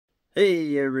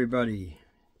Hey everybody,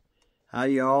 how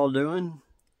you all doing?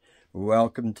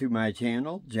 Welcome to my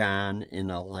channel, John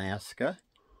in Alaska.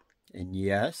 And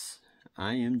yes,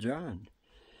 I am John.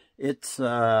 It's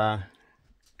let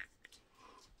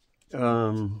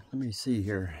me see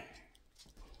here.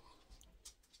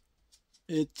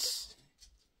 It's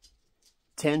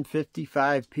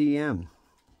 10:55 p.m.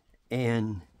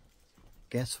 and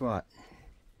guess what?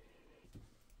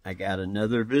 I got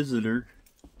another visitor.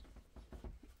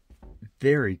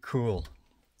 Very cool.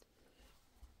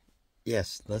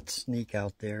 Yes, let's sneak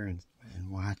out there and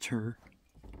watch her.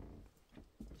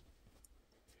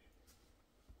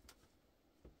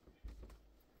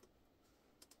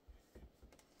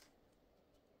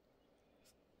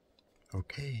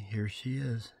 Okay, here she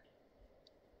is.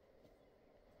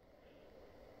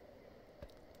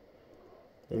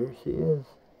 There she is.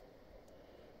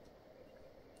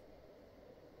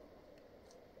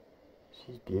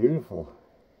 She's beautiful.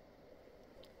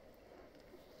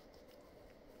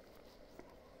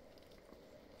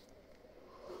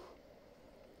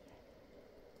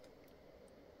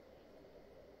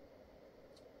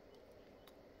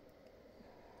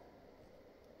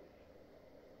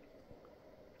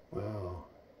 Wow.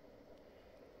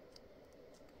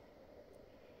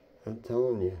 I'm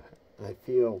telling you, I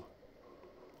feel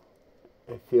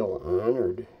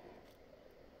honored.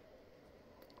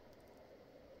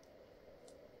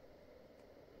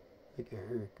 Look at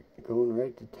her going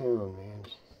right to town, man.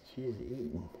 She's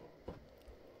eating.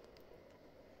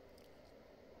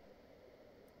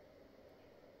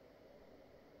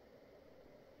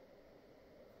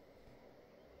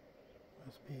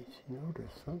 Must be she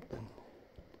noticed something.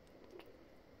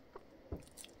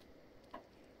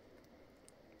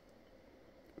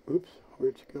 Oops,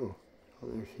 where'd she go? Oh,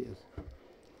 there she is.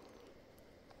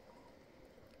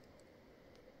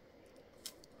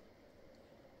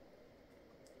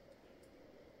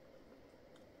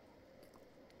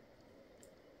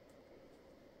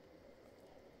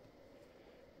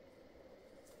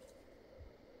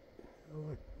 Oh,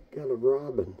 look, got a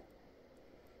robin.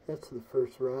 That's the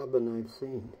first robin I've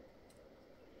seen.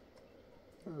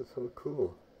 That was so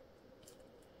cool.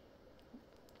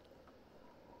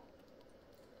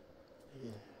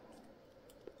 Yeah.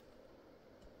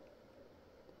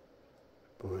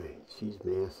 Boy, she's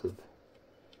massive.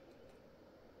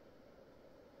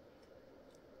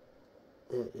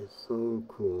 That is so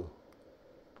cool.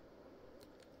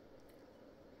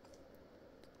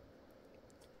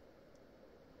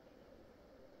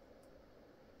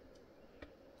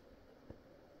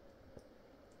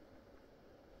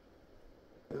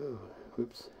 Oh,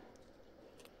 whoops.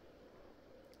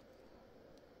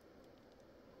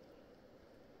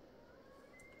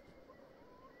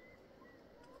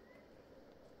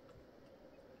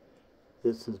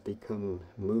 This has become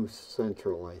Moose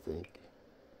Central, I think.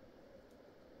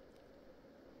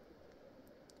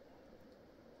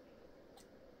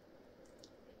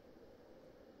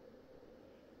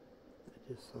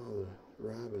 I just saw the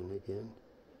robin again.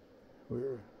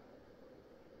 Where's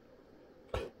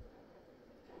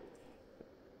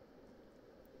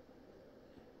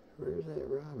that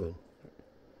robin?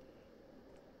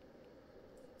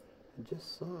 I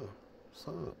just saw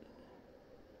it.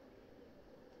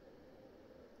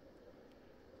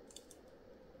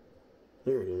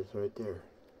 There it is, right there.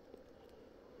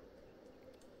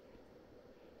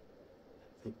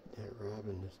 I think that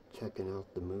robin is checking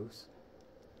out the moose.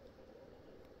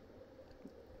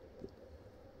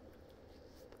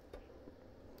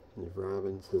 And the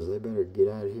robin says, I better get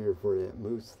out of here before that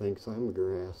moose thinks I'm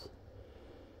grass.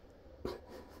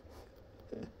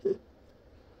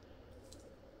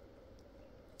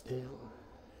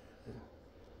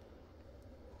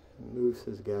 Moose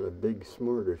has got a big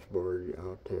smorgasbord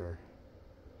out there.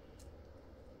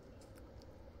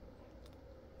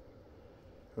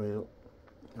 Well,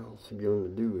 all she's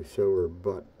going to do is show her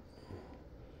butt.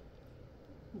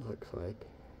 Looks like.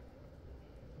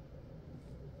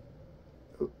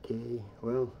 Okay,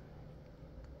 well.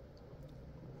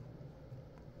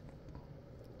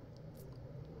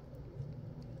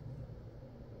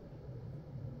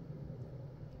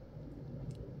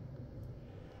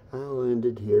 I'll end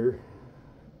it here.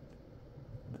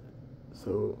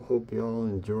 So, hope you all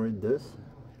enjoyed this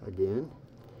again.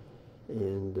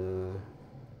 And, of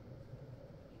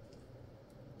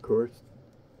course,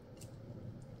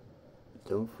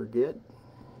 don't forget,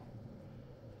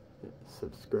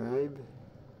 subscribe,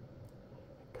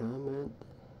 comment,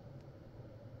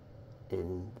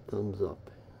 and thumbs up.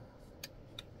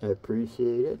 I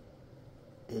appreciate it.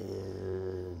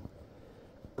 And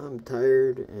I'm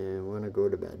tired and want to go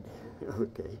to bed.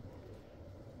 Okay.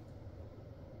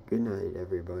 Good night,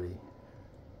 everybody.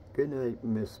 Good night,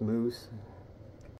 Miss Moose.